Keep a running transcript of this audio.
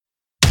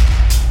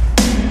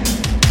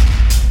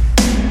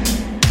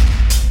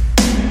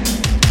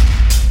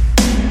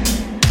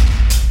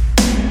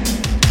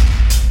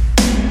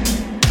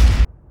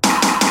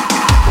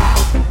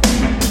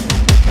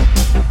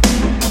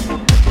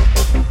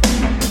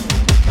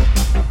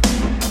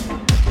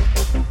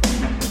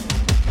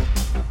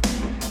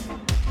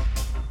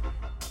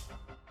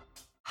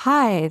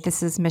Hi,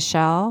 this is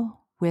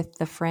Michelle with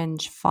the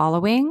Fringe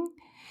Following,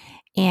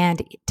 and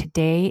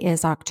today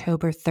is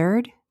October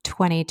 3rd,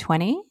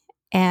 2020,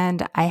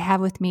 and I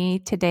have with me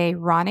today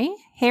Ronnie.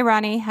 Hey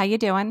Ronnie, how you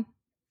doing?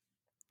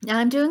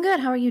 I'm doing good.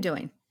 How are you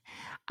doing?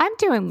 I'm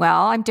doing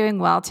well. I'm doing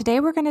well.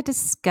 Today we're going to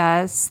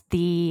discuss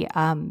the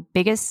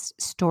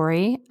biggest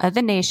story of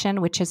the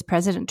nation, which is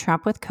President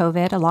Trump with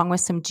COVID, along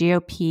with some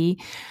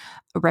GOP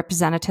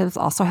representatives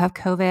also have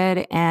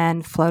COVID,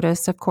 and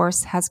FLOTUS, of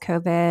course, has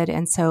COVID.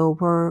 And so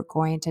we're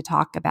going to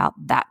talk about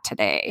that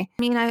today. I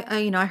mean,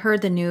 I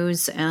heard the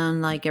news,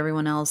 and like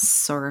everyone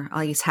else, or at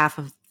least half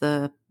of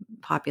the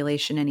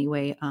population,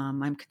 anyway.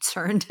 I'm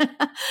concerned.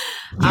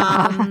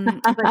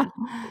 Yeah.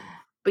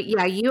 But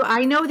yeah,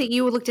 I know that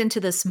you looked into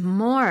this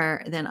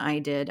more than I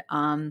did.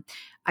 I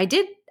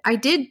did,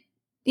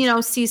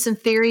 see some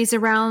theories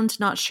around.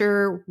 Not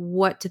sure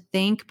what to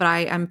think, but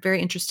I'm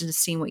very interested in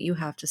seeing what you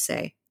have to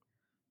say.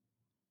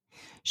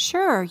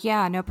 Sure.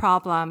 Yeah, no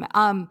problem.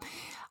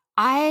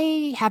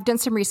 I have done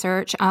some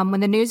research. When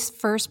the news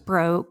first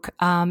broke,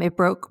 it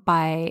broke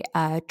by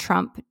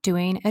Trump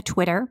doing a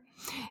Twitter.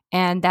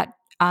 And that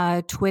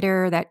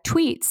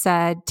tweet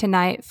said,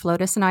 "Tonight,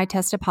 Flotus and I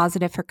tested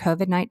positive for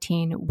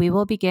COVID-19. We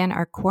will begin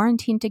our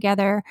quarantine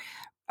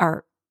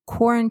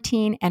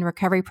and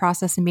recovery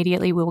process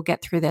immediately. We will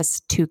get through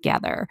this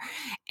together."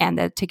 And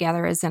the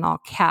together is in all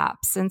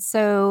caps. And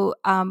so,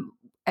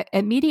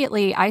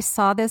 immediately I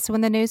saw this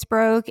when the news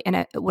broke,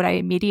 and what I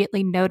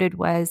immediately noted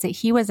was that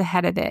he was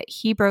ahead of it.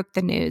 He broke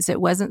the news.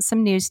 It wasn't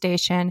some news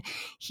station.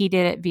 He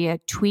did it via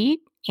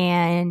tweet,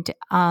 and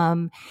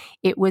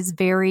it was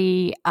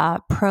very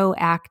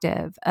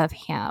proactive of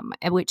him,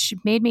 which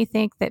made me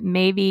think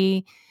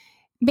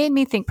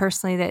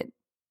personally that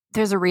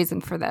there's a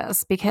reason for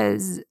this,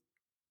 because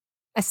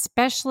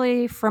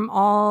especially from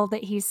all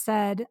that he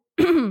said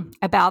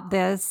about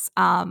this,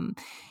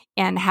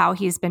 and how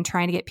he's been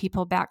trying to get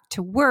people back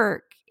to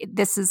work,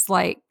 this is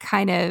like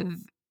kind of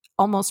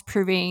almost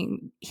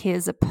proving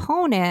his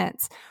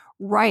opponents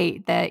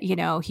right, that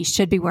he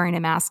should be wearing a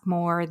mask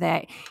more,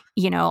 that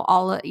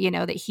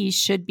that he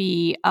should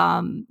be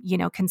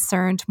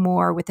concerned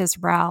more with his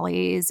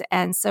rallies.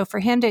 And so for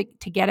him to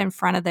get in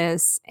front of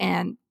this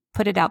and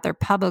put it out there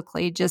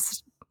publicly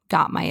just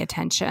got my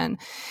attention.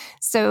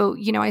 So,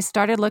 I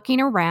started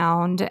looking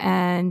around,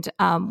 and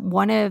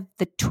one of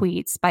the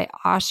tweets by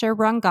Asha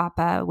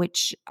Rangappa,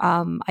 which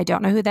I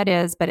don't know who that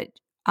is, but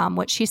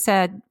what she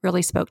said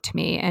really spoke to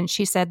me. And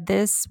she said,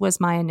 "This was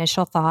my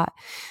initial thought.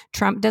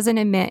 Trump doesn't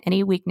admit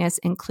any weakness,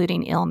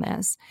 including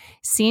illness.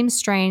 Seems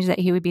strange that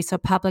he would be so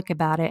public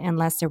about it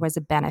unless there was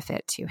a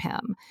benefit to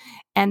him."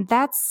 And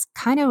that's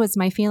kind of was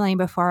my feeling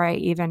before I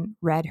even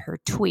read her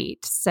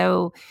tweet.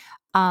 So,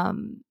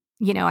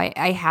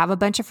 I have a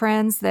bunch of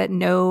friends that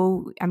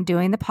know I'm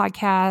doing the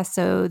podcast,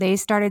 so they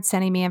started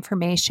sending me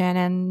information,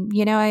 and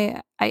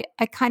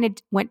I kind of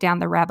went down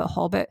the rabbit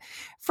hole. But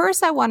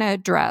first, I want to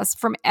address,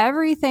 from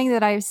everything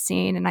that I've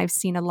seen, and I've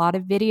seen a lot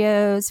of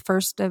videos,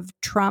 first of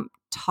Trump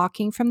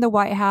talking from the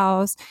White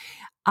House,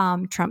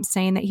 Trump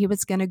saying that he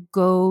was going to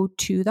go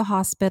to the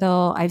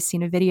hospital. I've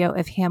seen a video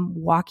of him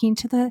walking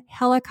to the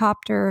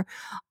helicopter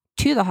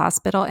to the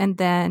hospital, and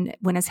then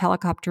when his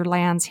helicopter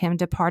lands, him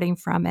departing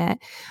from it,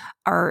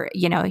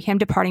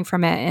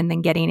 and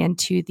then getting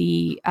into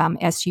the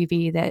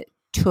SUV that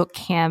took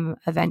him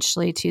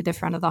eventually to the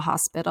front of the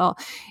hospital.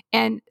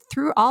 And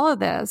through all of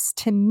this,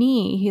 to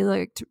me, he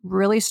looked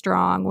really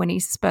strong when he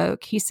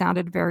spoke. He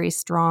sounded very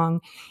strong.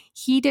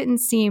 He didn't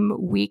seem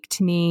weak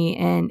to me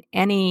in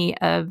any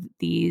of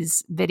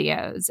these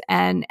videos.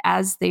 And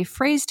as they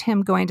phrased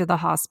him going to the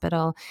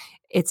hospital,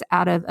 it's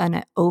out of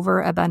an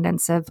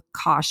overabundance of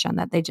caution,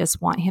 that they just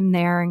want him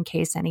there in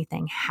case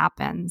anything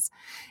happens.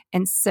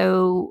 And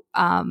so,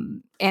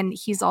 and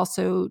he's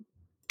also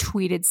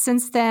tweeted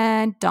since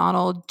then.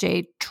 Donald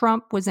J.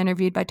 Trump was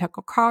interviewed by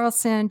Tucker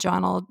Carlson.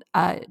 Donald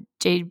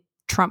J.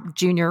 Trump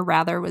Jr.,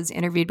 rather, was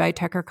interviewed by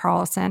Tucker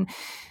Carlson.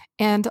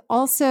 And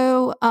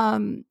also,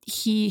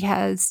 he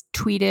has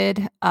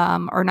tweeted,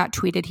 or not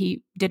tweeted,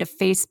 he did a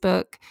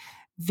Facebook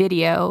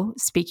video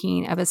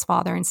speaking of his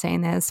father and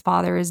saying that his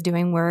father is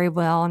doing very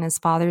well, and his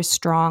father is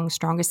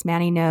strongest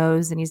man he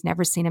knows, and he's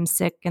never seen him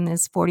sick in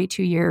his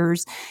 42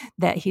 years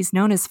that he's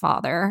known his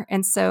father.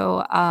 And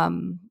so,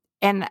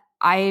 and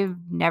I've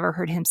never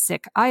heard him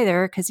sick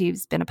either, because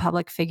he's been a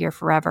public figure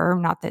forever.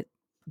 Not that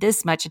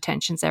this much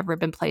attention's ever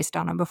been placed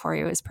on him before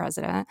he was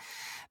president.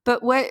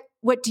 But what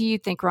do you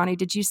think, Ronnie?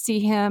 Did you see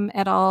him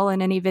at all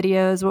in any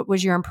videos? What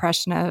was your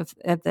impression of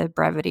the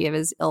brevity of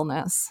his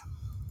illness?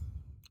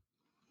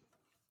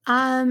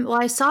 Well,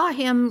 I saw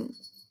him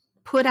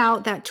put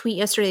out that tweet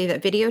yesterday,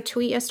 that video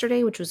tweet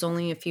yesterday, which was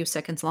only a few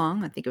seconds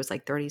long. I think it was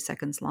like 30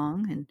 seconds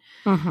long.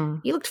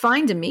 And he looked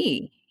fine to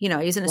me.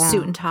 He's in a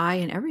suit and tie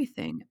and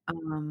everything.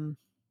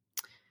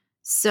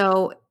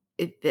 So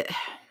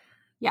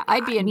yeah,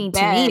 I'd be in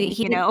bed,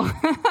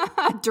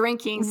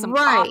 drinking some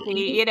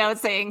coffee,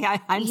 saying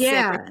I'm sick,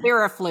 or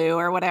Theraflu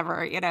or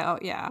whatever, yeah.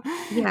 Yeah,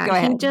 Go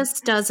ahead. he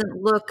just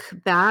doesn't look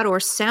bad or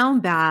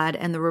sound bad,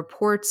 and the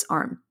reports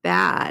aren't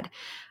bad.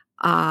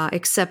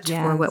 except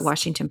for what Yes.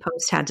 Washington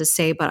Post had to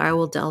say, but I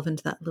will delve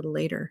into that a little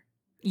later.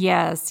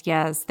 Yes,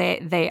 yes,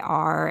 they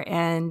are.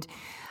 And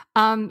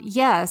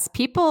yes,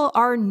 people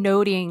are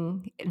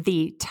noting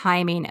the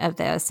timing of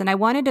this. And I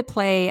wanted to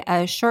play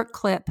a short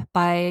clip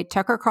by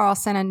Tucker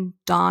Carlson and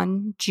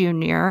Don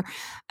Jr.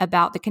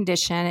 about the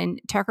condition.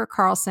 And Tucker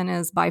Carlson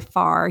is by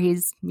far,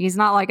 he's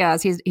not like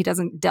us. He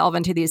doesn't delve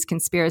into these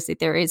conspiracy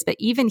theories, but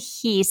even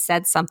he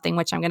said something,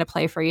 which I'm going to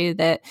play for you,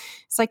 that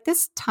it's like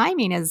this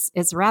timing is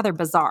rather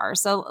bizarre.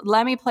 So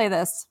let me play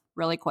this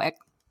really quick.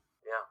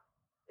 Yeah.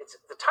 It's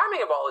the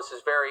timing of all this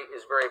is very, I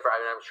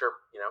mean, I'm sure,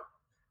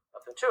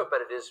 nothing to it, but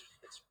it's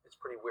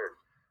pretty weird.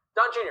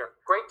 Don Jr.,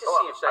 great to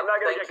see you today. I'm not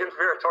going to get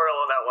conspiratorial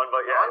on that one,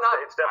 but yeah,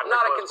 it's definitely I'm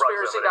not a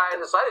conspiracy guy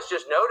in the slightest,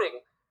 just noting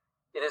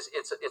it's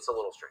a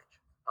little strange.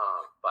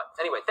 But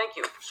anyway, thank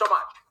you so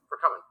much for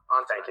coming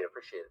on. Thank you.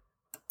 Appreciate it.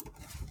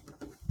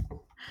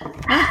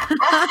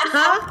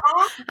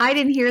 I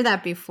didn't hear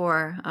that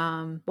before.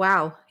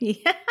 Wow.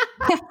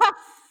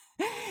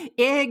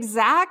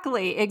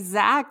 Exactly.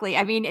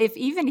 I mean, if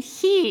even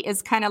he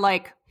is kind of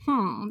like,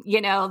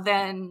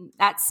 then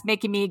that's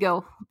making me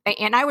go,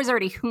 and I was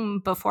already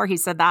before he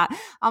said that.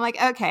 I'm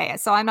like, okay,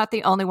 so I'm not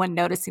the only one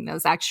noticing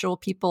those. Actual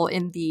people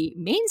in the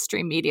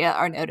mainstream media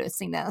are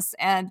noticing this.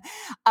 And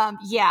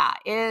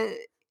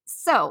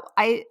so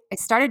I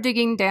started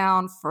digging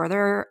down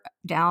further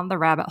down the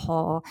rabbit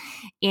hole.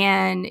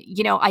 And,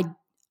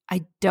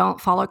 I don't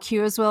follow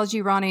Q as well as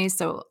you, Ronnie,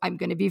 so I'm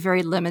going to be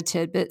very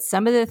limited. But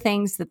some of the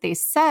things that they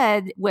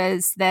said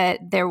was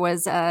that there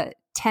was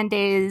 10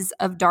 days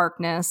of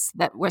darkness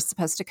that was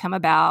supposed to come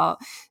about.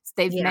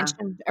 They've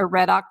mentioned a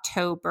red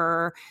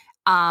October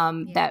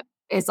that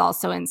is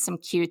also in some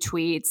Q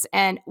tweets.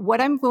 And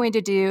what I'm going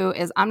to do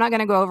is I'm not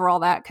going to go over all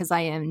that because I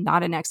am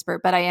not an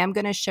expert, but I am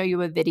going to show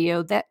you a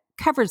video that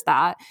covers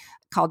that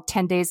called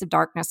 10 Days of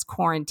Darkness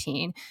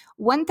Quarantine.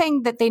 One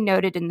thing that they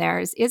noted in there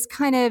is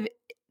kind of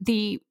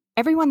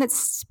everyone that's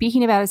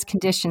speaking about his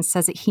condition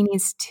says that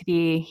he's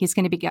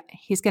going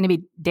to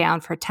be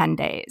down for 10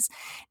 days.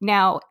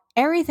 Now,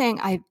 everything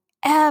I've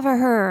ever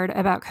heard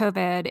about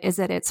COVID is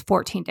that it's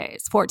 14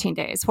 days.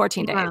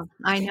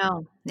 I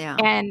know. Yeah.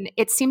 And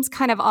it seems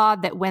kind of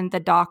odd that when the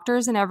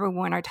doctors and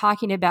everyone are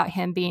talking about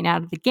him being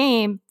out of the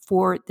game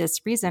for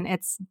this reason,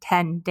 it's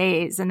 10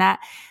 days. And that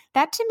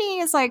to me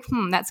is like,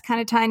 that's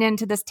kind of tying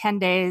into this 10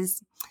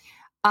 days.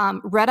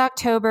 Red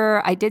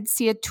October, I did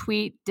see a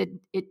tweet.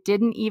 It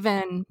didn't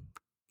even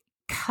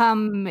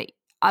come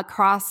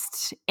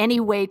across any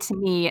way to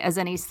me as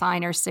any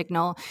sign or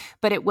signal,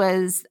 but it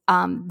was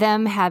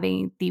them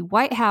having the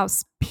White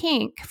House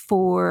pink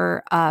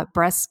for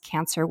breast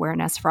cancer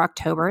awareness for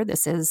October.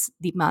 This is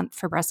the month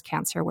for breast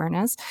cancer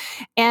awareness.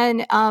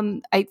 And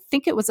I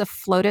think it was a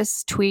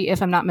FLOTUS tweet,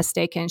 if I'm not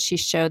mistaken. She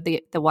showed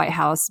the White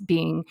House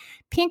being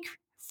pink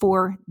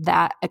for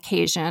that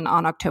occasion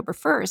on October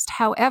 1st.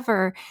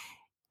 However,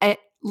 it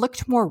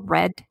looked more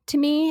red to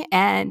me.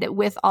 And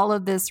with all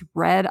of this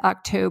red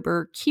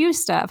October Q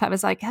stuff, I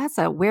was like, that's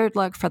a weird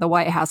look for the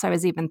White House. I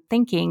was even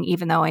thinking,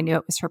 even though I knew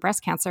it was for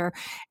breast cancer.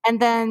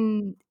 And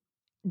then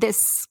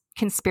this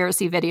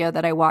conspiracy video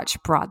that I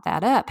watched brought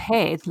that up.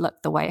 Hey,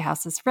 look, the White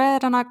House is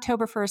red on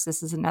October 1st.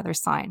 This is another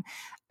sign.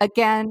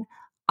 Again,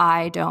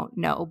 I don't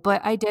know,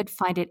 but I did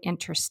find it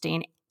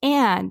interesting.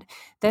 And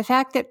the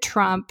fact that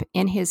Trump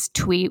in his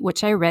tweet,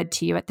 which I read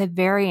to you at the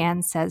very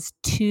end, says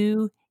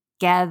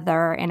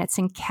together, and it's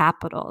in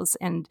capitals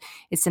and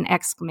it's an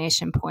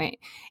exclamation point.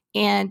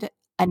 And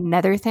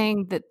another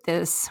thing that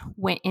this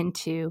went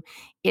into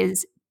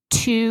is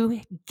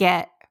to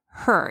get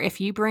her.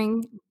 If you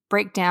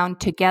break down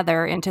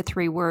together into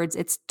 3 words,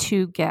 it's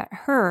to get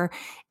her.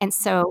 And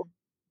so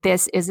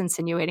this is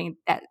insinuating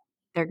that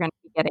they're going to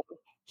be getting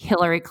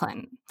Hillary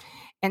Clinton.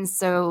 And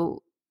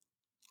so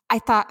I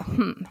thought,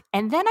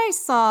 And then I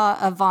saw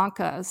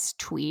Ivanka's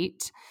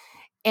tweet,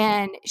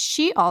 and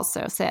she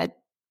also said,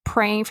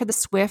 praying for the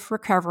swift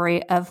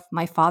recovery of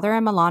my father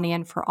and Melania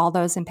and for all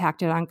those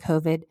impacted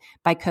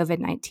by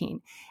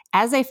COVID-19.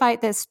 As they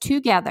fight this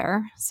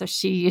together, so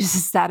she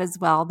uses that as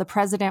well, the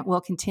president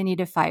will continue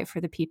to fight for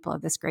the people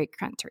of this great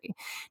country.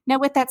 Now,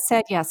 with that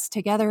said, yes,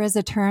 together is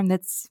a term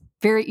that's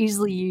very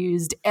easily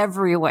used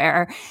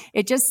everywhere.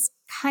 It just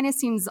kind of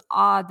seems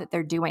odd that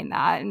they're doing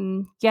that.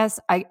 And yes,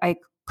 I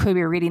could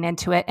be reading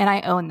into it, and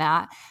I own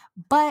that.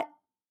 But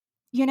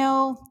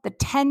the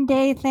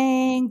 10-day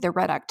thing, the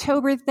Red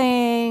October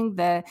thing,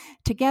 the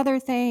together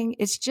thing,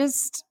 it's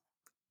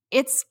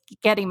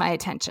getting my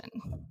attention.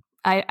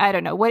 I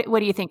don't know. What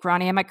do you think,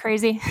 Ronnie? Am I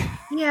crazy?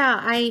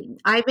 Yeah,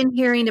 I've been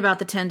hearing about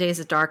the 10 Days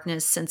of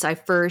Darkness since I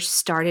first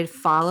started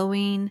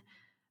following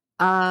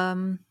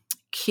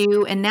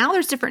Q. And now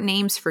there's different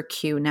names for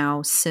Q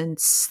now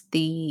since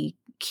the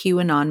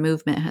QAnon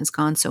movement has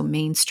gone so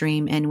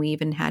mainstream. And we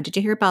even did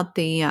you hear about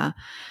the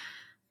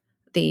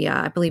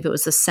I believe it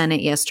was the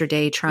Senate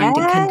yesterday trying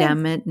to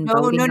condemn it and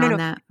voting on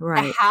that.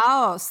 Right. The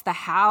House. The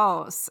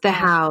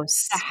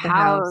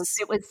House.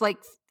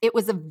 It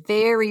was a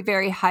very,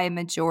 very high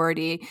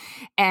majority.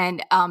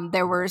 And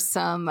there were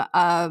some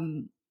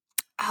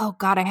Oh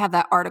God, I have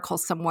that article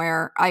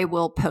somewhere. I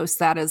will post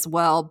that as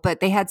well.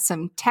 But they had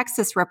some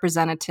Texas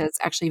representatives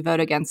actually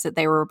vote against it.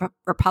 They were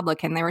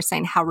Republican. They were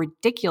saying how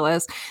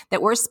ridiculous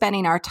that we're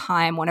spending our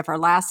time, one of our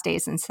last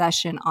days in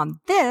session, on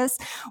this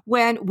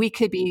when we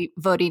could be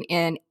voting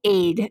in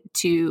aid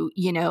to,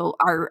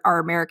 our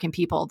American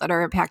people that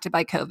are impacted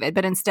by COVID.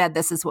 But instead,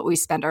 this is what we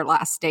spend our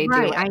last day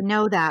Right. doing. I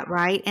know that.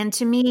 Right. And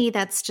to me,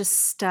 that's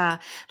just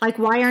like,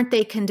 why aren't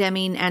they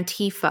condemning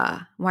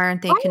Antifa? Why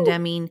aren't they Oh,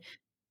 condemning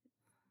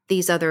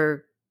these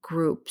other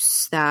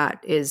groups that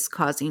is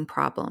causing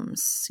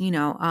problems?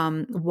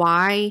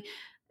 Why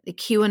the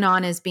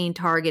QAnon is being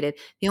targeted?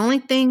 The only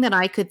thing that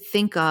I could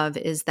think of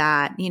is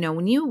that,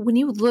 when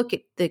you look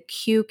at the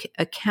Q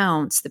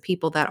accounts, the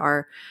people that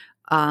are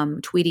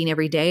tweeting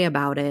every day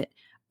about it,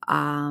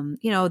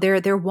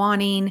 they're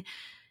wanting,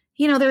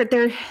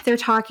 they're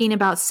talking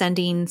about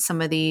sending some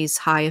of these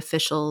high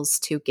officials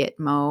to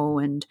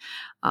Gitmo, and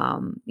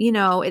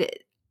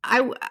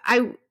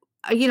I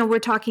we're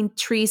talking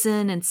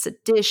treason and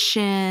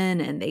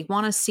sedition, and they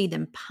want to see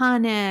them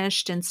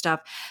punished and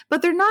stuff,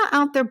 but they're not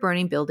out there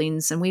burning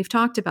buildings. And we've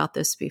talked about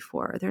this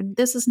before.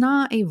 This is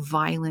not a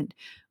violent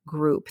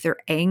group. They're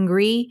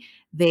angry.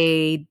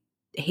 They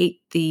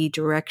hate the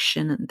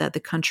direction that the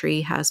country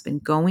has been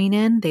going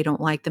in. They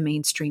don't like the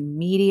mainstream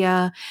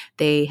media.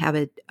 They have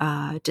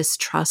a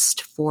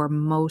distrust for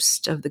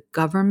most of the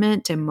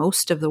government and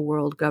most of the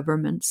world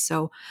governments.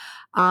 So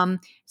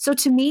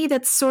to me,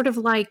 that's sort of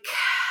like,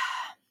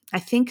 I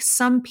think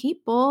some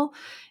people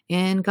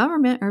in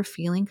government are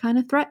feeling kind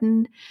of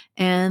threatened,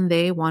 and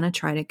they want to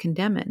try to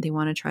condemn it. They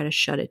want to try to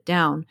shut it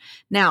down.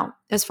 Now,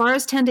 as far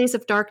as 10 Days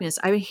of Darkness,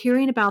 I've been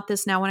hearing about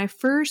this now. When I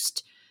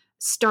first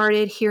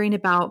started hearing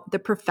about the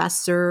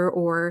professor,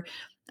 or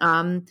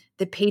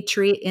the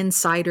Patriot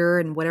Insider,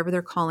 and whatever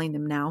they're calling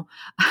them now,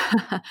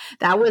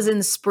 that was in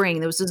the spring.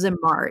 This was in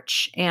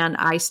March. And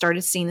I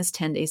started seeing this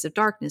 10 Days of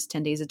Darkness,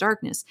 10 Days of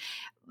Darkness.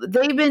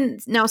 They've been,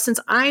 now since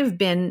I've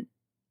been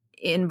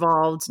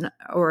involved,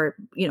 or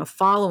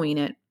following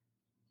it,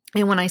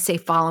 and when I say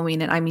following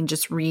it, I mean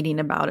just reading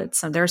about it.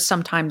 So there's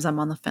sometimes I'm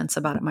on the fence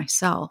about it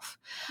myself.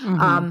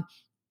 mm-hmm.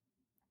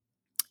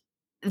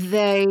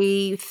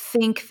 They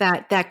think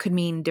that could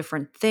mean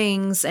different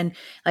things. And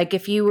like,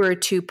 if you were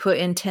to put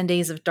in 10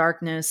 Days of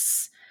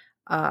Darkness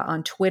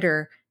on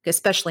Twitter,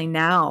 especially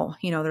now,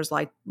 there's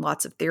like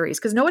lots of theories,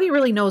 because nobody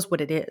really knows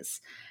what it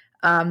is.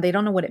 They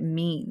don't know what it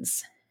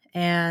means.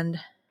 And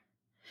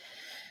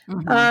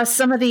Mm-hmm.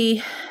 some of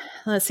the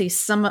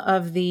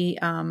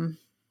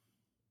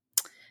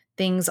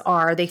things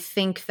are, they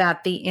think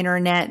that the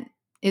internet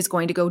is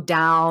going to go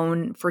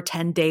down for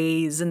 10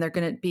 days and they're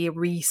going to be a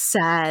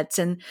reset.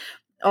 And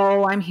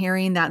I'm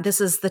hearing that this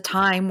is the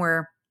time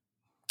where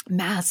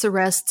mass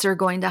arrests are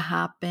going to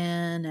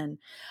happen. And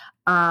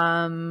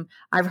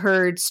I've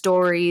heard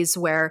stories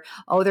where,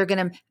 they're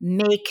going to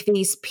make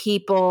these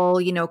people,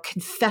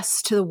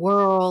 confess to the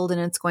world, and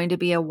it's going to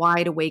be a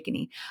wide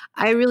awakening.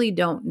 I really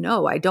don't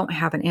know. I don't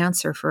have an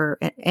answer for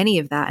any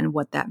of that and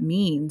what that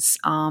means.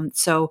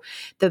 So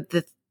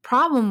the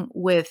problem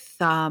with,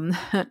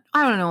 I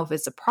don't know if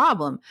it's a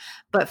problem,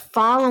 but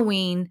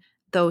following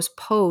those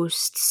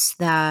posts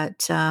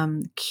that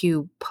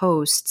Q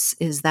posts,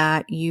 is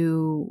that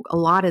a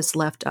lot is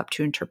left up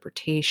to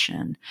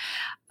interpretation.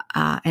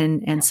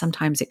 And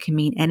sometimes it can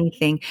mean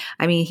anything.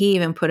 I mean, he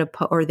even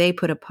they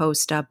put a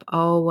post up.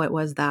 Oh, what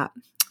was that?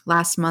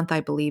 Last month,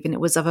 I believe. And it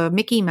was of a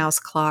Mickey Mouse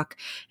clock,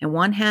 and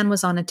one hand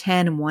was on a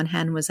 10 and one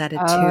hand was at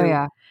a Oh 2.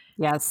 yeah.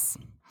 Yes.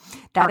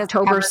 That is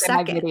October covered in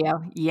my 2nd.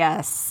 video.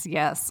 Yes.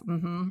 Yes.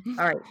 Mm-hmm.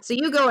 All right. So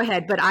you go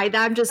ahead, but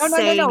I'm just No, no,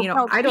 no, saying, no,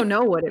 no. I don't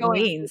know what it Keep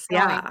means.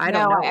 Yeah. going. I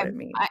don't No, know what it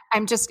means.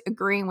 I'm just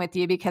agreeing with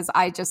you because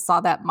I just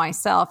saw that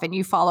myself, and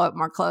you follow it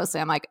more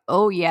closely. I'm like,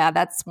 oh yeah,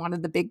 that's one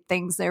of the big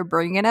things they're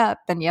bringing up.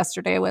 And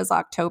yesterday was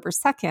October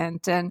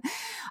 2nd, and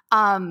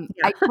I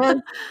Yeah.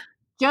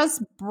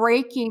 just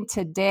breaking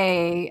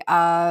today.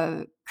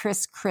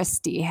 Chris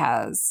Christie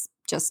has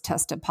just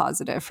tested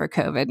positive for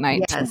Yes.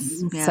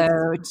 COVID-19.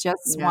 So Yes.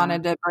 just Yeah.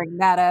 wanted to bring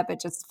that up. It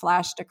just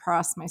flashed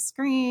across my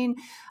screen,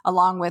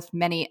 along with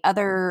many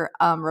other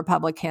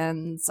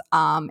Republicans,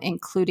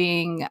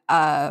 including,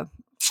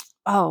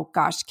 oh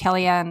gosh,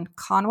 Kellyanne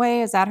Conway.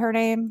 Is that her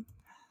name?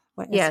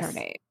 What is her Yes.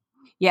 name?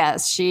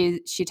 Yes, she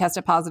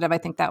tested positive. I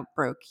think that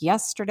broke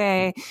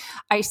yesterday.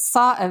 I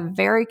saw a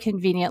very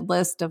convenient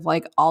list of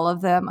like all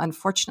of them.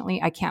 Unfortunately,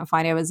 I can't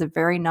find it. It was a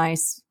very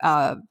nice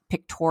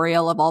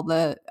pictorial of all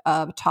the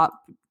top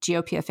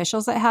GOP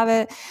officials that have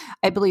it.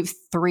 I believe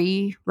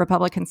 3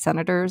 Republican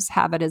senators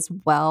have it as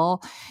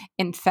well.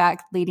 In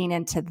fact, leading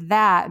into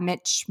that,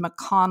 Mitch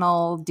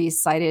McConnell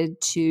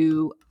decided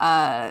to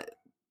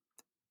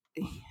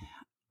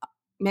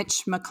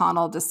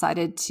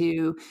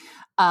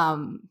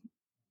um,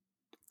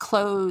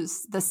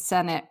 close the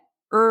Senate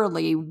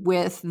early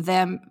with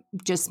them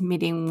just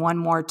meeting one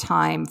more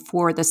time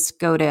for the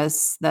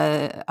SCOTUS,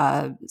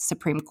 the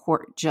Supreme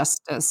Court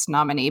Justice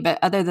nominee. But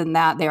other than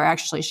that, they're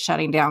actually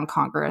shutting down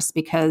Congress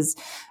because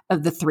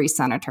of the 3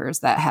 senators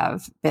that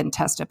have been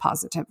tested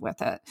positive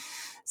with it.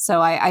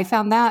 So I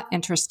found that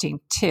interesting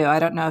too. I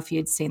don't know if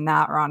you'd seen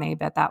that, Ronnie,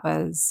 but that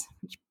was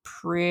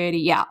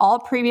all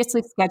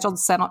previously scheduled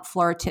Senate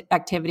floor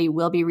activity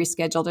will be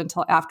rescheduled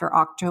until after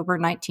October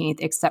 19th,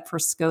 except for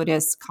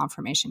SCOTUS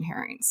confirmation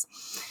hearings.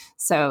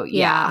 So,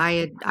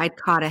 I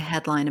caught a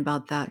headline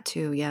about that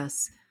too.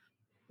 Yes.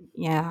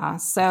 Yeah.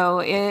 So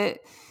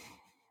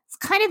it's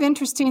kind of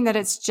interesting that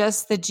it's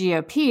just the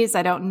GOPs.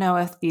 I don't know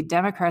if the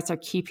Democrats are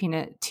keeping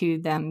it to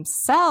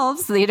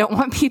themselves. They don't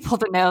want people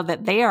to know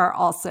that they are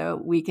also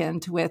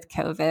weakened with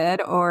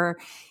COVID, or,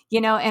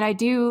 and I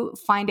do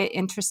find it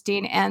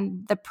interesting.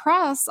 And the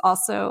press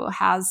also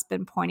has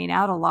been pointing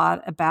out a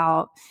lot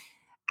about,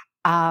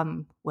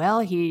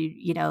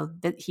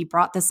 he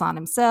brought this on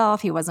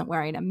himself. He wasn't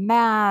wearing a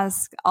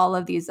mask, all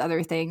of these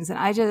other things. And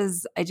I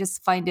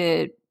just find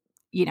it,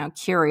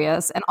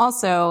 curious. And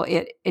also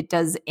it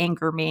does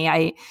anger me.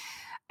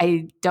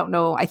 I don't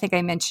know. I think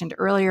I mentioned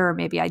earlier, or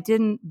maybe I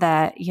didn't,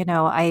 that,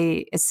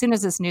 as soon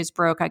as this news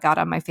broke, I got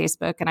on my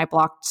Facebook and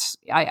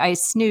I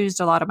snoozed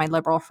a lot of my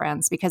liberal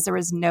friends because there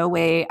was no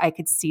way I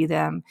could see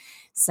them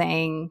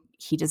saying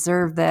he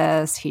deserved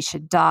this, he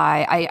should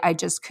die. I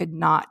just could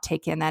not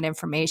take in that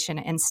information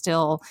and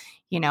still,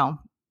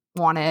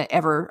 want to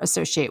ever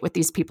associate with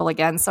these people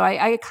again. So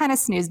I kind of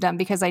snoozed them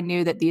because I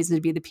knew that these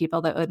would be the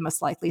people that would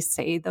most likely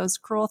say those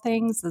cruel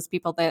things, those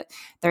people that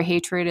their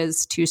hatred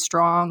is too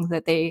strong,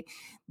 that they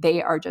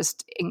are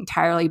just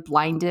entirely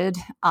blinded,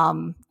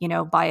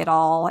 by it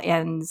all.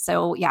 And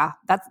so,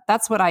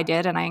 that's what I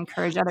did. And I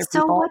encourage other people.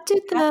 So what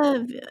did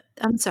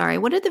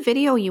the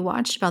video you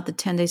watched about the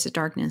 10 Days of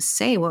Darkness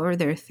say? What were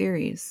their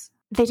theories?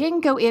 They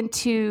didn't go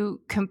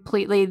into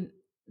completely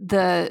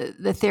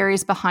the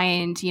theories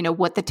behind,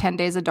 what the 10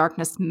 Days of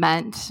Darkness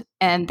meant.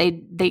 And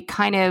they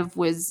kind of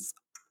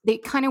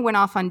went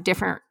off on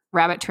different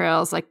rabbit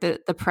trails, like the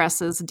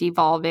press is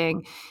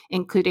devolving,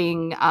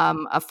 including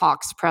a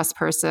Fox press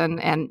person,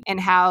 and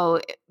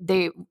how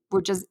they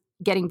were just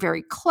getting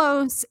very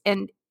close.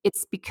 And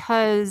it's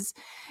because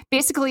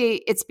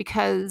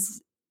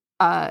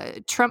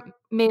Trump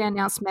made an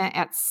announcement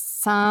at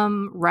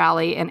some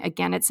rally, and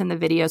again, it's in the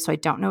video, so I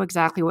don't know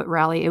exactly what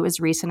rally. It was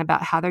recent,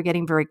 about how they're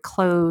getting very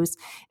close,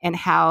 and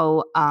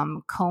how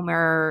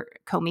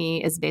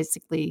Comey is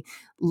basically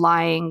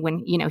lying when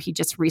he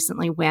just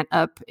recently went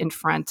up in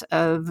front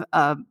of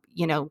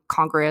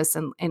Congress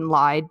and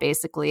lied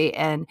basically,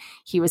 and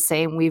he was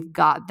saying we've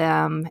got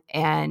them,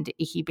 and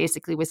he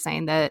basically was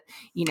saying that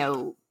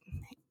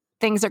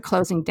things are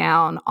closing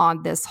down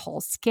on this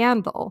whole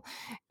scandal.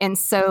 And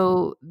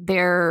so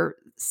they're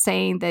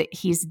saying that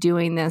he's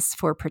doing this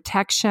for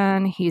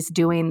protection. He's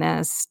doing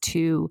this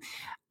to,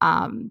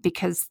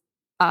 because,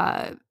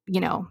 they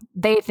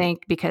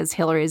think because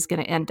Hillary is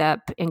going to end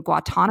up in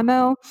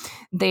Guantanamo.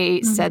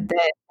 They said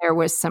that there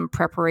was some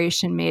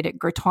preparation made at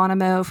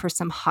Guantanamo for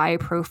some high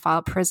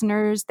profile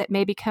prisoners that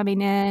may be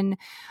coming in.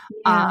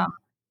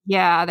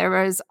 There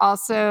was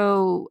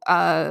also,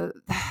 I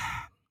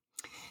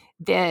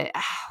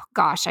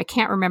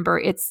can't remember.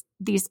 It's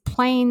these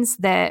planes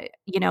that,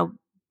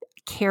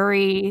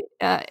 carry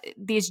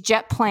these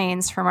jet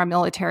planes from our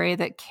military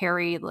that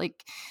carry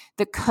like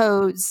the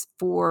codes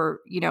for,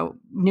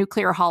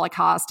 nuclear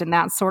holocaust and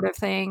that sort of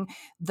thing.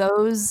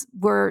 Those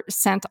were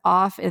sent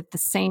off at the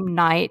same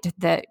night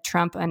that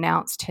Trump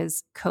announced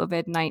his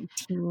COVID-19.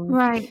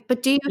 Right.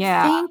 But do you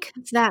think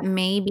that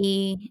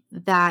maybe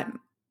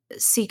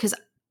because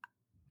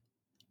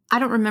I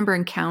don't remember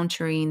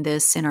encountering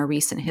this in our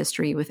recent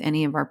history with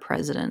any of our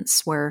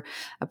presidents where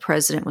a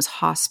president was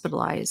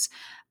hospitalized.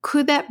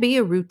 Could that be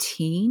a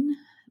routine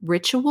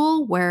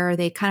ritual where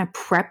they kind of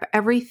prep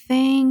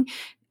everything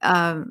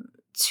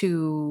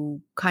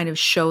to kind of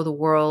show the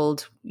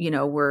world,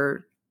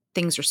 where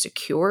things are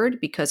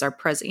secured because our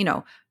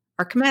president,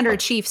 our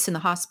commander-in-chief's in the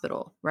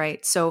hospital,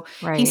 right? So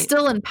he's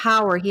still in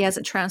power. He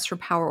hasn't transferred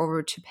power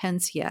over to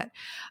Pence yet.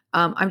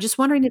 I'm just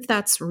wondering if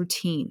that's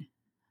routine,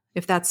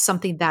 if that's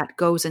something that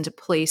goes into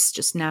place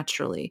just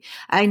naturally.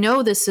 I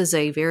know this is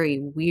a very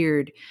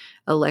weird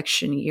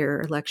election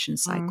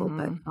cycle,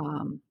 but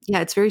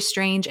it's very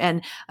strange.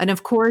 And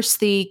of course,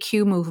 the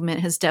Q movement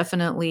has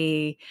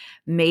definitely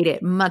made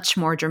it much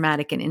more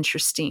dramatic and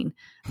interesting.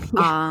 So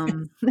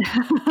I'm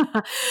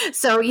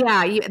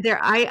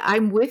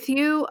with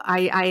you.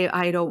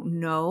 I don't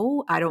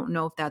know. I don't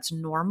know if that's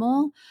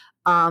normal.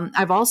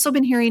 I've also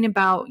been hearing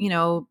about,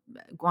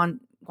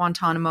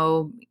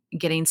 Guantanamo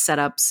getting set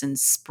up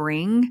since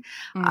spring.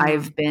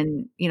 I've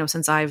been,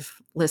 since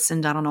I've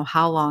listened, I don't know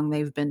how long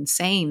they've been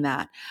saying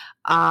that.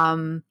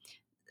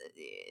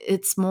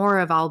 It's more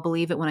of I'll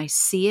believe it when I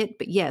see it.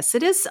 But yes,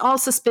 it is all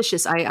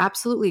suspicious. I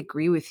absolutely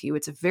agree with you.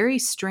 It's a very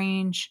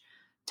strange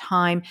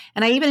time.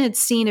 And I even had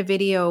seen a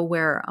video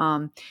where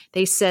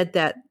they said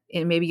that,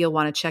 and maybe you'll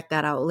want to check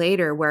that out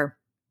later, where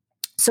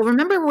So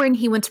remember when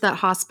he went to that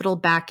hospital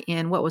back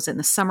in, what was it, in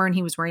the summer, and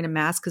he was wearing a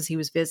mask because he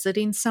was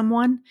visiting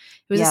someone?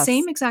 It was the Yes.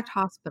 same exact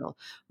hospital.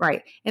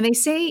 Right. And they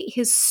say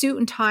his suit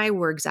and tie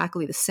were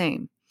exactly the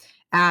same,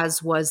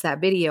 as was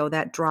that video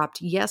that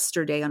dropped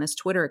yesterday on his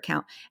Twitter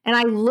account. And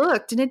I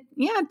looked, and it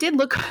did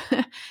look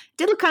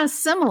did look kind of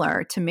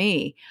similar to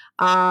me.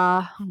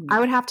 I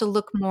would have to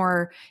look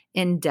more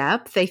in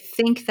depth. They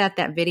think that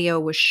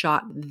video was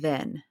shot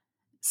then.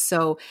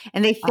 So,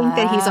 and they think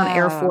that he's on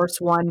Air Oh.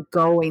 Force One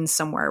going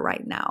somewhere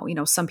right now.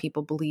 Some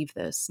people believe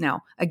this.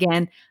 Now,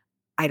 again,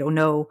 I don't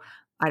know.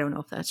 I don't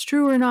know if that's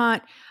true or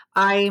not.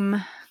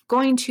 I'm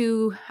going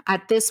to,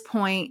 at this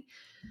point,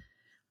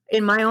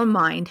 in my own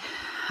mind,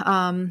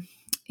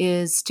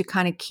 is to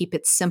kind of keep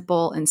it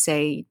simple and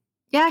say,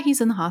 yeah, he's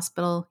in the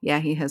hospital. Yeah,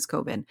 he has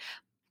COVID.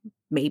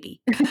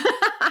 Maybe.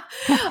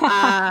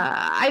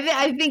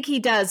 I think he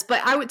does.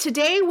 But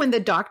today when the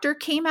doctor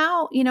came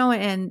out,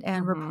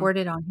 and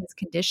reported on his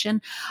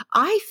condition,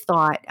 I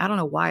don't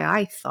know why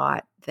I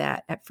thought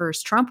that at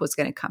first Trump was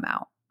going to come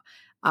out.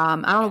 I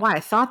don't know why I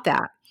thought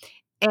that.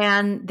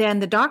 And then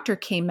the doctor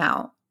came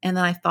out, and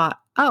then I thought,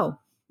 oh,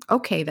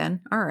 okay,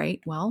 then. All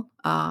right. Well,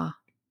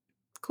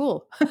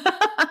 cool.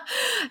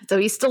 So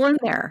he's still in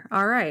there.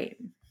 All right.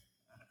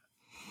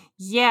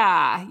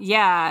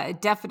 Yeah,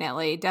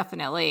 definitely.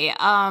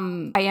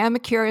 I am a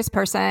curious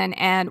person.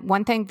 And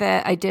one thing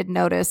that I did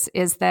notice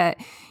is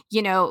that,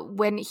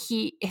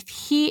 if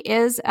he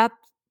is at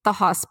the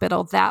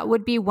hospital, that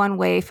would be one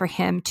way for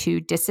him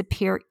to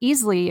disappear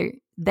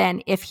easily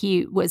than if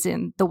he was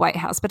in the White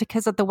House. But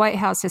because at the White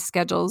House, his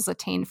schedule is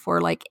attained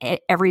for like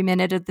every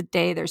minute of the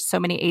day. There's so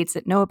many aides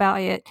that know about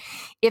it.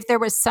 If there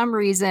was some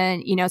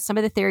reason, some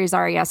of the theories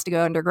are he has to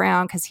go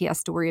underground because he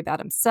has to worry about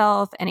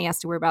himself, and he has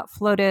to worry about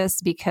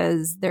FLOTUS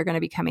because they're going to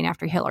be coming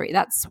after Hillary.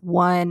 That's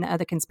one of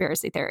the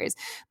conspiracy theories.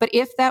 But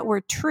if that were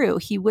true,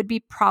 he would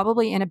be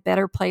probably in a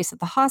better place at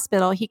the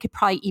hospital. He could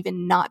probably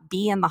even not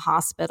be in the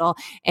hospital,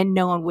 and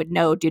no one would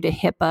know due to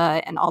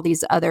HIPAA and all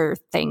these other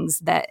things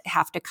that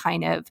have to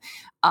kind of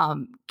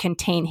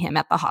contain him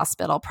at the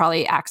hospital.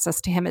 Probably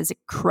access to him is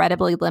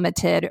incredibly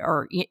limited,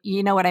 or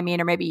you know what I mean?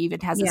 Or maybe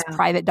even has his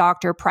private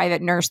doctor,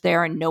 private nurse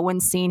there, and no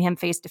one's seen him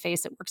face to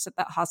face that works at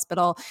that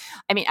hospital.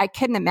 I mean, I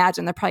couldn't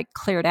imagine they probably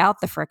cleared out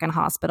the frickin'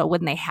 hospital.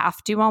 Wouldn't they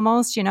have to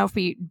almost, if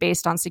we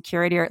based on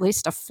security, or at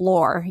least a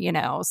floor,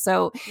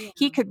 So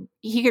he could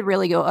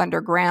really go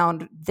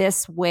underground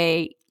this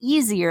way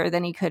easier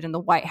than he could in the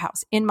White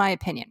House, in my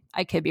opinion.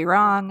 I could be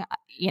wrong.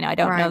 I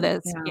don't know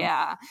this.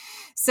 Yeah.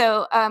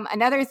 So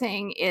another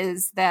thing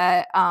is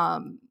that,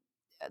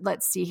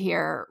 let's see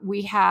here.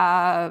 We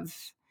have,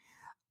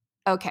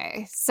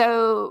 okay.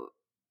 So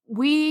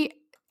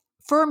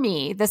for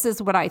me, this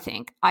is what I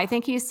think. I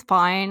think he's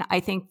fine. I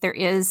think there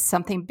is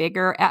something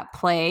bigger at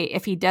play.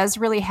 If he does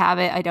really have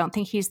it, I don't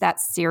think he's that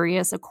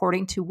serious,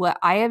 according to what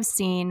I have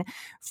seen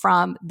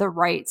from the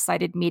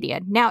right-sided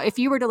media. Now, if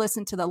you were to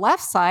listen to the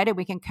left side, and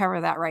we can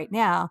cover that right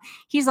now,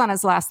 he's on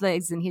his last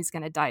legs and he's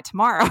going to die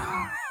tomorrow.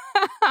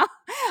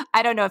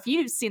 I don't know if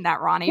you've seen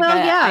that, Ronnie. Well,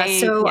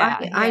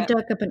 but I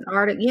dug up an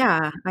article.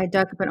 Yeah, I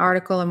dug up an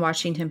article in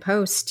Washington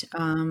Post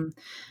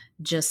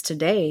just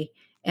today,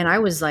 and I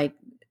was like,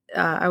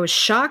 I was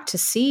shocked to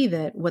see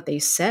that what they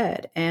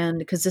said, and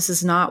because this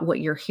is not what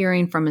you're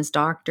hearing from his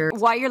doctor.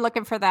 While you're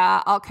looking for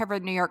that, I'll cover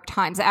the New York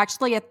Times.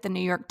 Actually, at the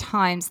New York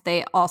Times,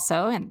 they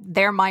also, and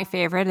they're my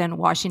favorite, and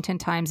Washington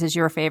Times is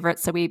your favorite.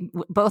 So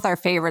both our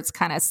favorites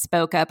kind of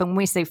spoke up. And when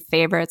we say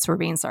favorites, we're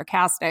being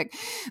sarcastic.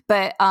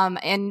 But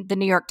in the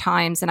New York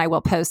Times, and I will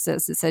post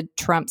this, it said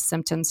Trump's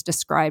symptoms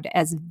described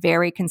as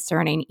very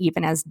concerning,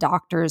 even as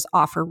doctors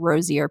offer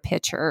rosier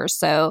pictures.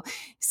 So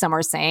some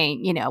are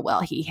saying,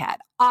 well, he had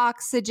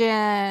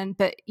oxygen,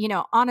 but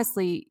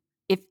honestly,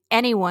 if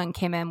anyone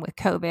came in with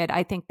COVID,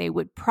 I think they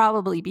would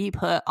probably be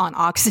put on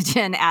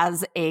oxygen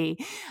as a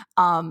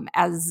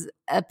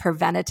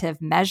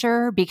preventative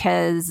measure,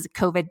 because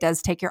COVID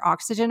does take your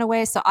oxygen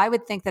away. So I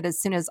would think that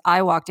as soon as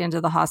I walked into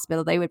the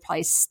hospital, they would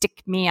probably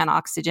stick me on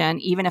oxygen,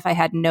 even if I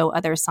had no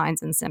other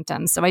signs and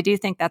symptoms. So I do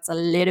think that's a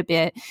little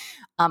bit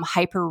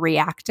hyper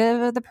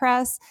reactive of the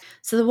press.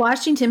 So the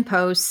Washington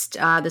Post,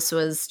 this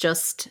was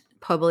just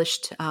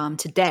published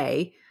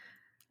today.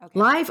 Okay.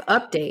 Live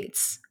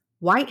updates.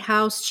 White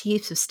House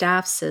Chief of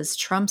Staff says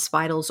Trump's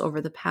vitals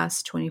over the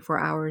past 24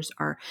 hours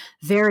are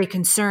very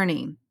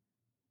concerning.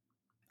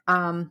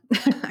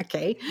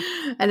 Okay.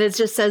 And it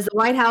just says the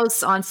White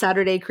House on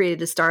Saturday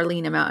created a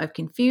startling amount of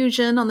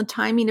confusion on the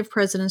timing of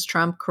President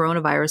Trump's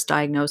coronavirus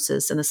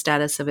diagnosis and the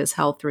status of his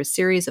health through a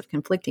series of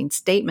conflicting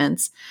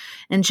statements,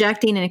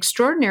 injecting an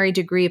extraordinary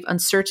degree of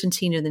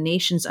uncertainty into the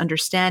nation's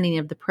understanding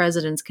of the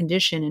president's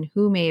condition and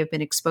who may have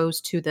been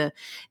exposed to the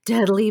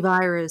deadly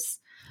virus.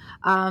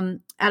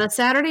 At a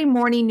Saturday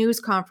morning news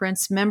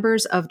conference,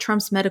 members of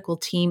Trump's medical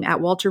team at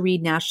Walter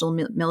Reed National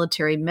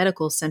Military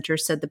Medical Center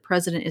said the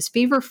president is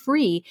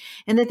fever-free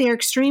and that they are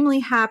extremely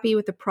happy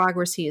with the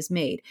progress he has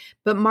made.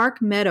 But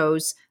Mark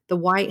Meadows, the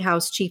White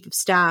House Chief of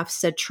Staff,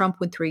 said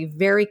Trump went through a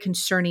very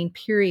concerning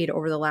period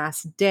over the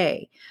last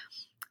day.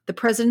 The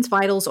president's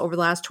vitals over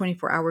the last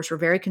 24 hours were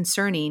very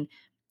concerning.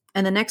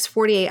 and the next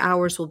 48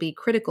 hours will be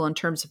critical in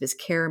terms of his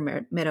care,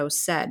 Meadows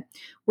said.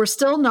 We're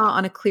still not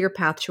on a clear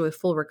path to a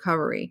full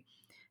recovery.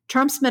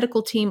 Trump's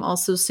medical team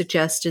also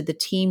suggested the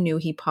team knew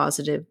he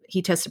tested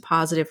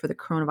positive for the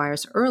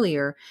coronavirus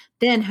earlier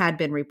than had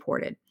been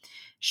reported.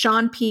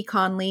 Sean P.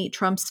 Conley,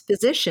 Trump's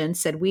physician,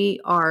 said we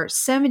are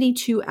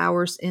 72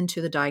 hours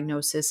into the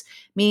diagnosis,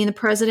 meaning the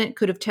president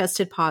could have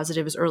tested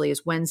positive as early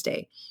as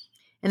Wednesday.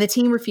 And the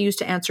team refused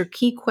to answer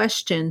key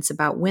questions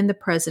about when the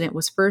president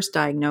was first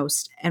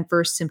diagnosed and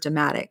first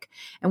symptomatic,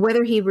 and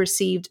whether he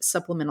received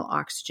supplemental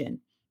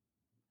oxygen.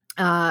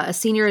 A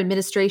senior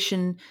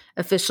administration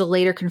official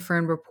later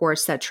confirmed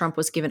reports that Trump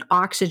was given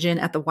oxygen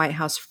at the White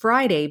House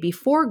Friday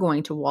before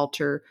going to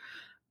Walter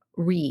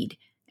Reed.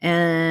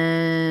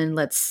 And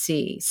let's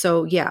see.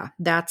 So yeah,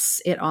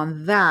 that's it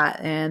on that.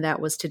 And that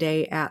was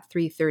today at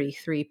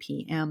 3:33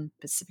 p.m.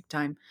 Pacific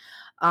time.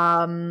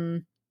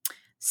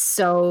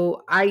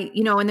 So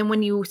and then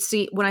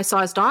when I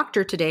saw his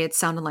doctor today, it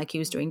sounded like he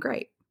was doing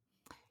great.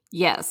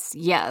 Yes.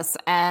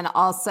 And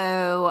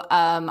also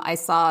I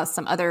saw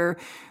some other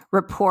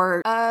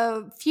report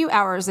a few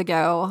hours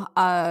ago.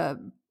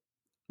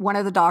 One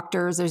of the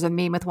doctors, there's a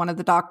meme with one of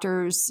the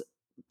doctors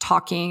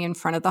talking in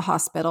front of the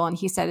hospital. And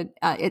he said,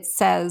 it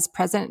says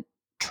President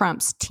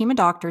Trump's team of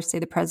doctors say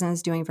the president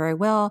is doing very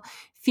well,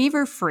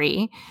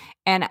 fever-free.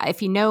 And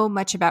if you know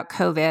much about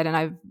COVID, and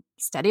I've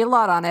studied a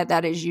lot on it,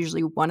 that is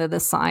usually one of the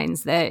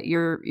signs that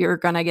you're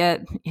going to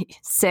get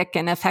sick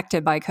and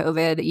affected by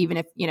COVID, even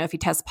if you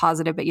test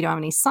positive, but you don't have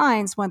any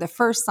signs. One of the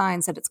first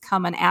signs that it's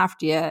coming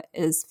after you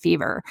is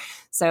fever.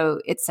 So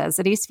it says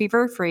that he's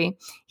fever-free.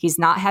 He's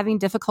not having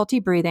difficulty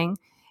breathing.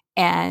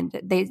 And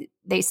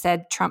they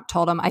said, Trump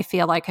told him, I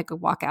feel like I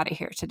could walk out of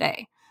here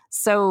today.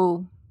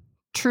 So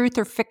truth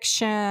or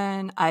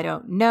fiction, I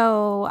don't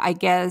know. I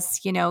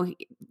guess,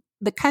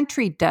 the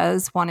country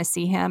does want to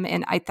see him.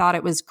 And I thought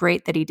it was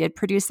great that he did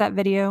produce that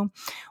video.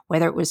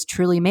 Whether it was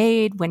truly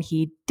made when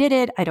he did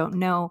it, I don't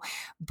know.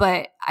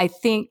 But I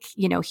think,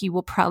 he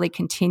will probably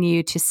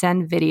continue to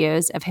send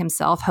videos of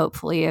himself,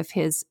 hopefully, if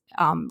his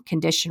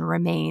condition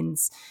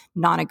remains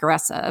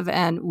non-aggressive.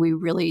 And we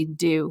really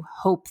do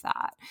hope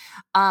that.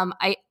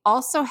 I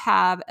also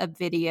have a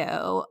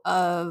video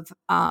of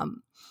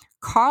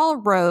Karl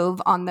Rove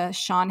on the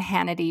Sean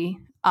Hannity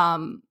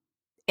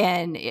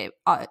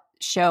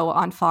show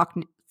on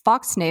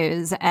Fox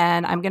News.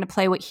 And I'm going to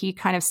play what he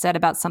kind of said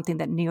about something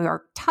that New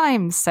York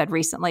Times said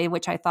recently,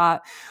 which I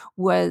thought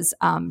was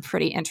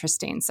pretty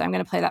interesting. So I'm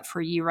going to play that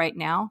for you right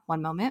now.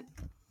 One moment.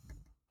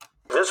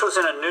 This was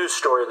in a news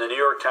story in the New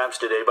York Times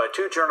today by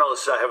two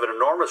journalists I have an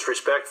enormous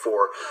respect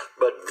for,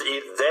 but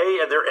they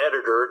and their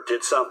editor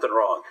did something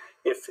wrong.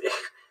 If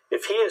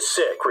he is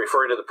sick,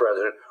 referring to the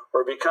president,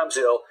 or becomes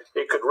ill,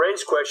 it could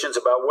raise questions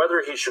about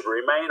whether he should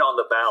remain on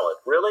the ballot.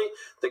 Really?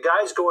 The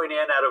guy's going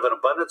in out of an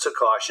abundance of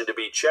caution to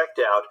be checked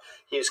out.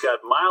 He's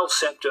got mild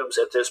symptoms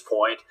at this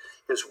point.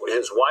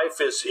 His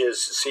wife is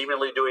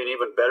seemingly doing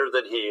even better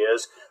than he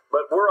is.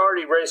 But we're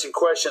already raising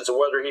questions of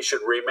whether he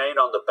should remain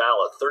on the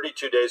ballot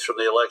 32 days from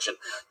the election.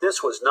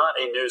 This was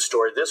not a news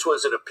story. This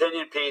was an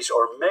opinion piece,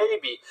 or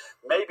maybe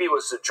it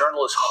was the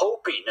journalist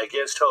hoping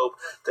against hope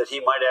that he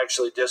might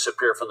actually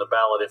disappear from the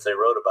ballot if they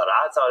wrote about it.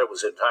 I thought it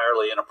was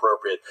entirely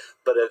inappropriate,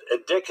 but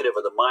indicative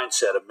of the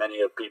mindset of many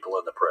of people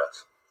in the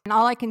press. And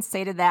all I can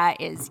say to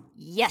that is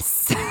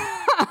yes.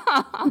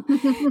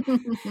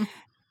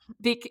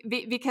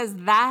 Because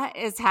that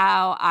is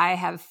how I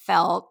have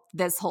felt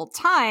this whole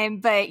time.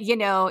 But,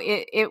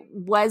 it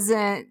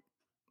wasn't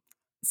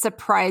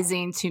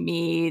surprising to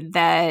me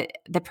that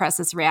the press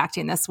is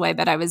reacting this way.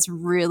 But I was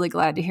really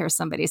glad to hear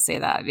somebody say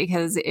that,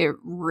 because it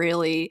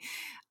really,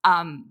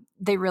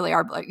 they really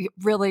are,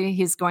 really,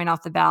 he's going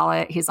off the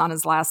ballot. He's on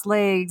his last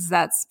legs.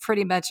 That's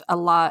pretty much a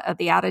lot of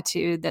the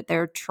attitude that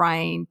they're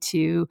trying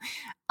to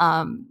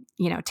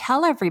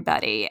tell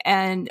everybody.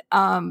 And,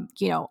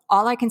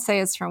 all I can say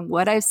is from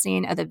what I've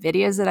seen of the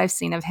videos that I've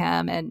seen of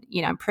him, and,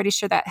 I'm pretty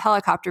sure that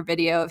helicopter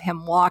video of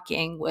him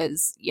walking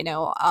was,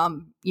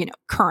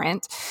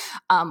 current,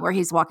 where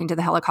he's walking to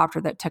the helicopter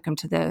that took him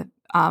to the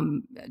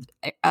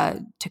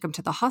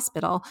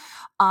hospital.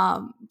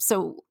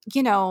 So,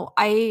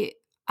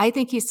 I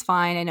think he's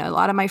fine. I know a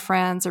lot of my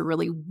friends are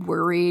really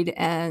worried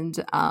and,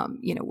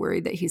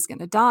 worried that he's going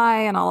to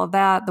die and all of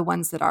that. The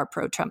ones that are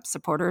pro-Trump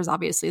supporters,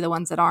 obviously the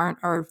ones that aren't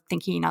are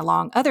thinking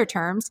along other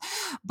terms.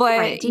 But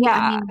right.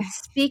 Yeah.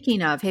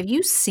 Speaking of, have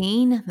you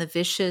seen the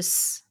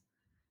vicious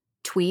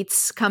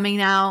tweets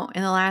coming out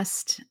in the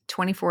last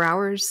 24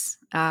 hours?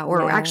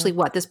 Actually,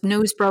 this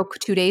news broke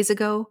 2 days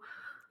ago,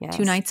 yes.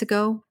 2 nights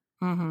ago.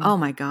 Mm-hmm. Oh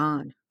my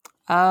God.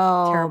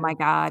 Oh Terrible. my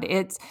God.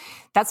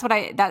 That's what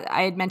I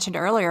had mentioned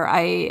earlier.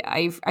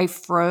 I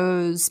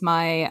froze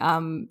my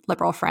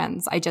liberal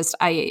friends.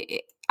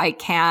 I I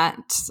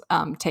can't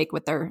take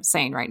what they're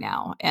saying right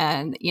now.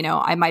 And,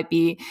 I might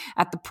be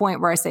at the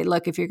point where I say,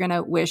 look, if you're going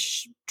to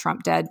wish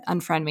Trump dead,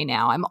 unfriend me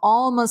now. I'm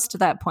almost to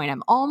that point.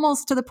 I'm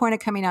almost to the point of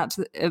coming out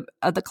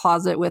of the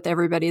closet with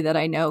everybody that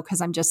I know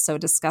because I'm just so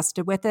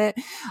disgusted with it.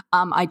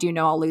 I do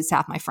know I'll lose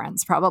half my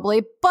friends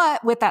probably.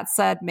 But with that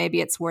said,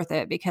 maybe it's worth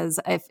it because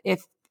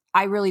if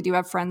I really do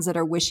have friends that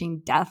are wishing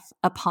death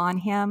upon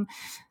him,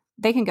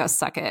 they can go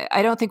suck it.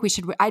 I don't think we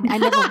should. I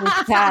never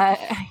wish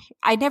that.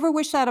 I never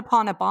wish that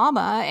upon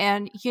Obama.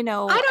 And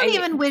I don't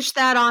even wish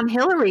that on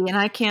Hillary, and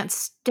I can't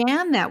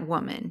stand that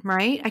woman.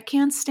 Right? I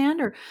can't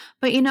stand her.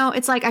 But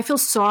it's like I feel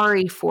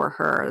sorry for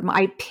her.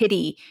 I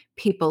pity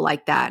people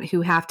like that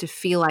who have to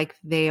feel like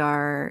they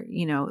are,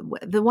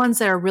 the ones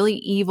that are really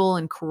evil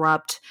and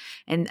corrupt,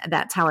 and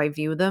that's how I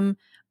view them.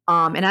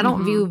 And I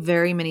don't view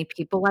very many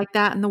people like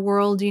that in the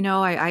world.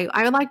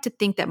 I like to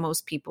think that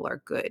most people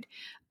are good.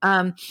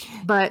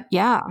 But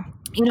yeah,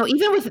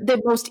 even with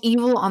the most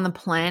evil on the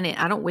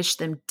planet, I don't wish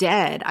them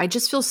dead. I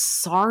just feel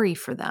sorry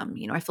for them.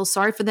 I feel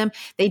sorry for them.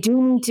 They do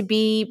need to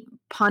be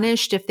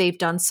punished if they've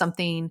done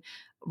something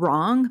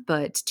wrong,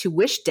 but to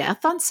wish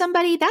death on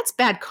somebody, that's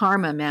bad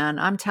karma, man.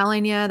 I'm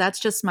telling you, that's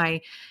just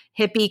my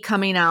hippie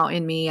coming out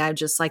in me. I'm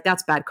just like,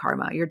 that's bad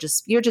karma. You're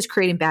just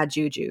creating bad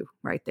juju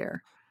right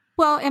there.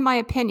 Well, in my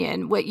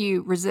opinion, what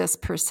you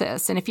resist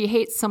persists. And if you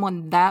hate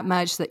someone that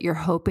much that you're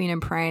hoping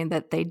and praying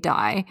that they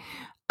die,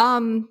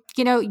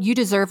 you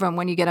deserve them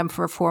when you get them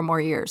for 4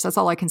 more years. That's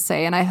all I can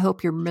say. And I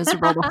hope you're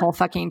miserable the whole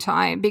fucking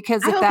time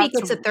because I hope he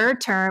gets a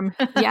third term.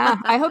 Yeah,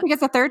 I hope he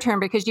gets a third term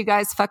because you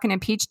guys fucking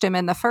impeached him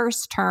in the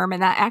first term,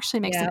 and that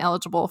actually makes him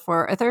eligible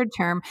for a third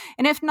term.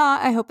 And if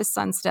not, I hope his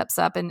son steps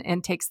up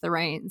and takes the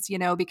reins.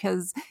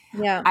 Because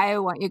I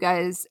want you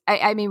guys.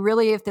 I mean,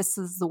 really, if this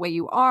is the way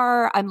you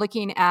are, I'm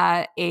looking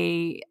at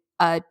a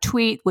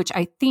tweet which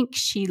I think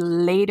she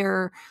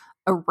later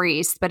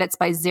erased, but it's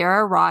by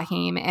Zara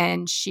Rahim,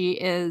 and she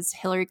is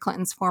Hillary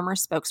Clinton's former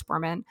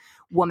spokeswoman.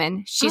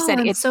 She said,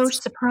 I'm "It's so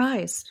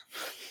surprised."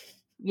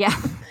 Yeah,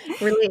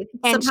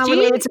 somehow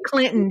related to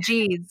Clinton.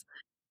 Jeez,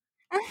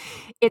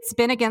 it's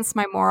been against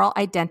my moral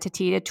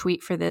identity to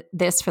tweet for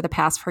this for the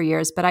past 4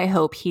 years, but I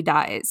hope he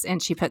dies.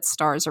 And she puts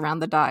stars around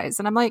the dies,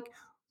 and I'm like,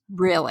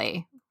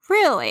 really.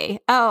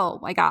 Oh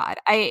my God.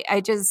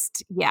 I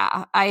just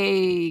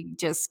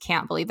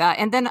can't believe that.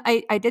 And then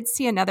I did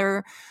see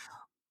another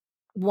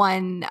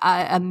one,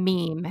 a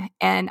meme,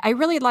 and I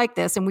really like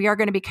this, and we are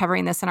going to be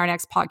covering this in our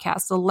next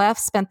podcast. The left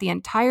spent the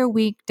entire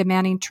week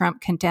demanding Trump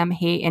condemn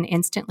hate and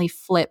instantly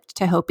flipped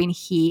to hoping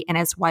he and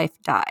his wife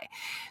die.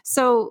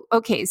 So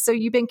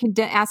you've been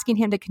asking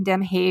him to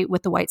condemn hate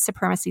with the white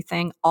supremacy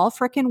thing all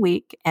freaking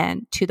week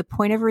and to the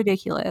point of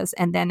ridiculous,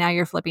 and then now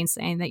you're flipping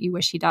saying that you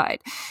wish he died.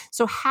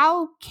 So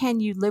how can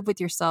you live with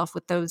yourself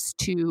with those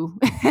two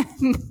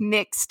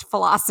mixed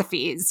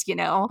philosophies?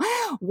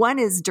 One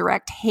is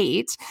direct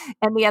hate,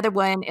 and the other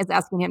one is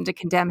asking him to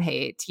condemn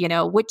hate,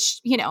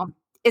 which,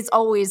 is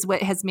always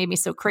what has made me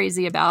so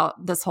crazy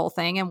about this whole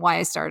thing and why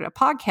I started a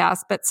podcast.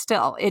 But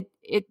still,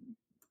 it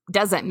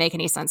doesn't make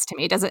any sense to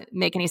me. Does it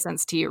make any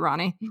sense to you,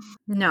 Ronnie?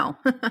 No,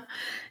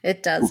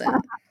 it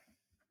doesn't.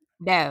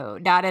 No,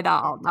 not at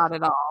all. Not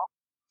at all.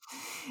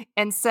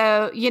 And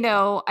so,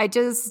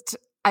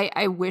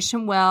 I wish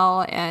him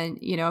well. And,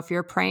 if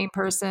you're a praying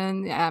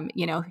person,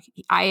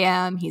 I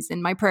am. He's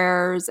in my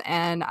prayers.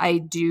 And I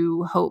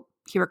do hope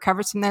he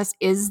recovers from this.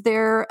 Is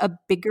there a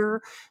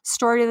bigger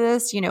story to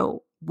this?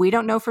 We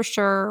don't know for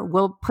sure.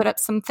 We'll put up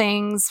some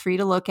things for you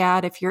to look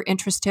at if you're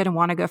interested and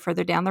want to go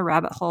further down the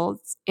rabbit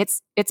hole.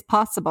 It's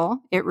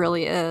possible. It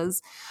really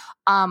is.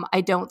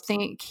 I don't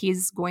think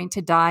he's going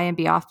to die and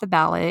be off the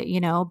ballot,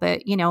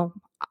 but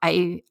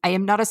I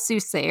am not a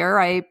soothsayer.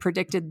 I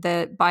predicted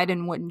that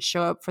Biden wouldn't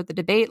show up for the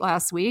debate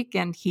last week,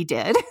 and he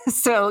did.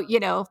 So,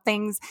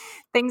 things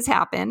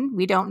happen.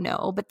 We don't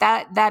know, but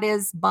that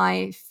is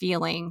my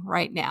feeling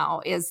right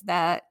now is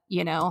that,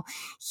 he'll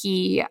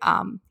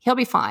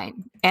be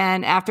fine.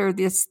 And after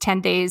this 10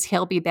 days,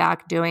 he'll be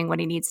back doing what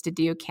he needs to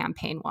do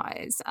campaign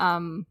wise.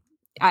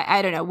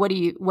 I don't know. What do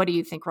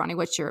you think, Ronnie?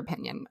 What's your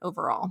opinion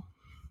overall?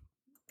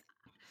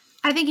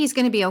 I think he's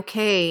going to be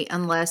okay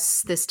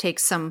unless this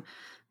takes some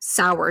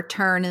sour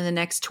turn in the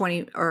next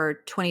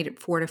 24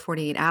 to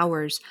 48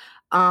 hours.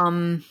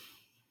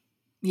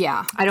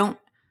 Yeah. I don't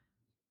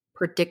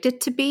predict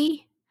it to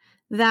be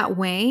that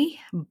way,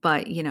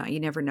 but you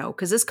never know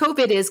because this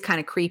COVID is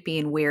kind of creepy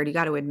and weird. You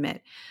got to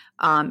admit,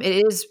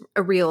 it is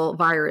a real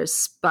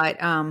virus,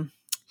 but, and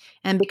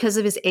because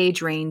of his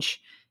age range,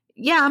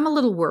 I'm a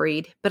little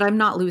worried, but I'm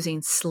not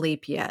losing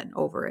sleep yet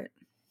over it.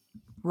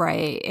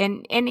 Right.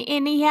 And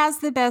he has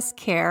the best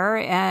care.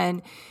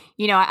 And,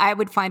 I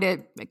would find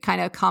it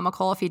kind of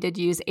comical if he did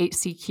use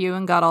HCQ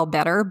and got all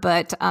better,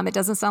 but it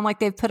doesn't sound like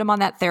they've put him on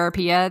that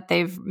therapy yet.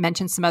 They've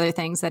mentioned some other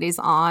things that he's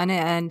on,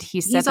 and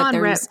he said he's that on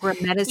there's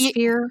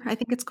Remdesivir, I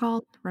think it's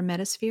called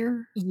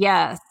Remdesivir.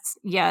 Yes.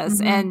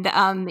 Mm-hmm.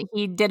 And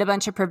he did a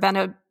bunch of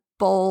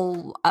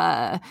preventable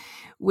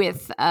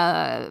with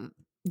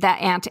that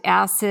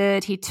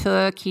antacid he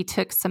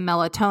took some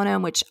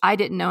melatonin, which I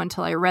didn't know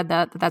until I read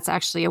that that's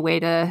actually a way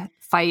to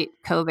fight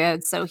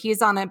COVID. So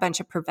he's on a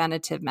bunch of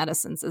preventative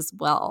medicines as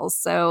well.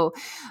 So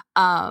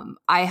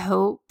I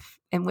hope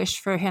and wish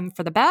for him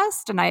for the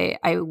best. And I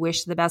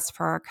wish the best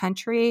for our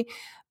country.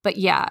 But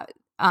yeah,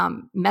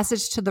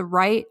 message to the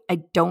right,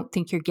 I don't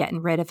think you're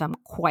getting rid of him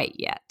quite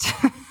yet.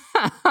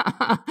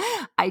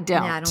 I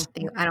don't.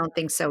 Yeah, I don't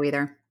think so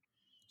either.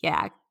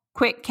 Yeah.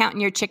 Quit counting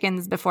your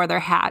chickens before they're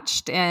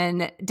hatched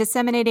and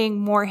disseminating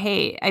more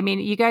hate. I mean,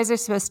 you guys are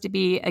supposed to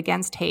be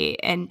against hate,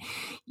 and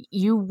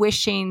you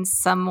wishing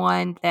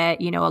someone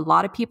that, a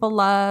lot of people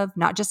love,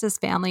 not just his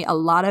family, a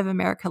lot of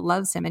America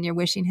loves him, and you're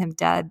wishing him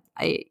dead.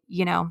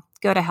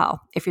 Go to hell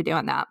if you're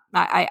doing that.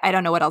 I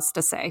don't know what else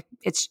to say.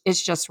 It's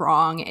just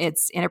wrong.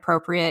 It's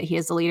inappropriate. He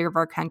is the leader of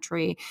our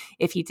country.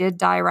 If he did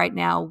die right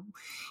now,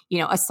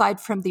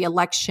 aside from the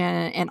election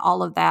and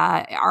all of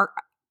that,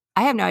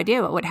 I have no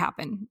idea what would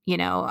happen.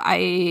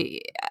 Maybe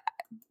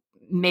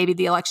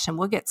the election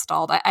will get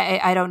stalled.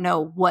 I don't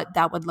know what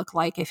that would look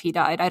like if he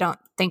died. I don't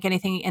think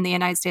anything in the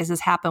United States has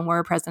happened where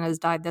a president has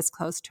died this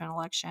close to an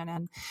election.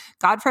 And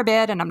God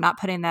forbid, and I'm not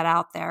putting that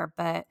out there,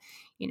 but,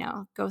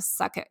 go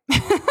suck it.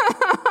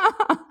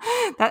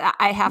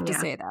 I have to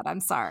say that.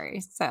 I'm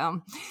sorry.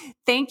 So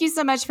thank you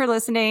so much for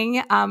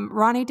listening.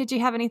 Ronnie, did you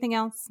have anything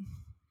else?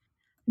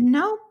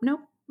 No,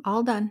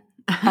 all done.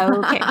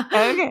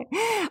 Okay.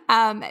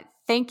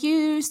 Thank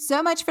you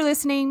so much for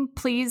listening.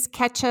 Please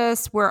catch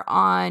us. We're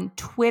on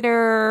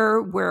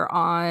Twitter. We're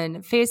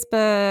on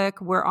Facebook.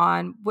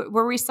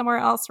 Were we somewhere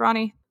else,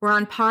 Ronnie? We're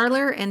on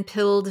Parler and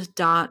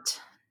pilled.net.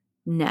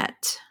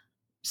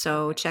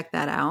 So check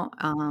that out.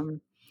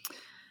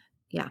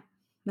 Yeah,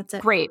 that's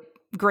it.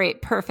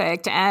 Great.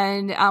 Perfect.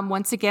 And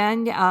once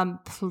again,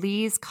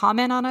 please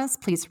comment on us.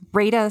 Please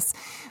rate us.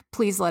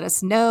 Please let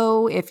us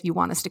know if you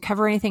want us to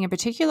cover anything in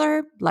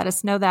particular. Let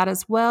us know that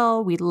as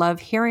well. We love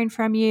hearing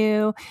from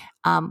you.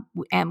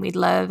 And we'd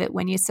love it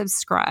when you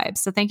subscribe.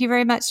 So thank you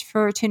very much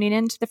for tuning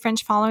in to The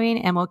Fringe Following,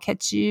 and we'll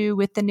catch you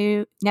with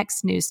the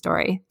next news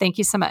story. Thank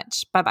you so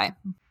much. Bye-bye.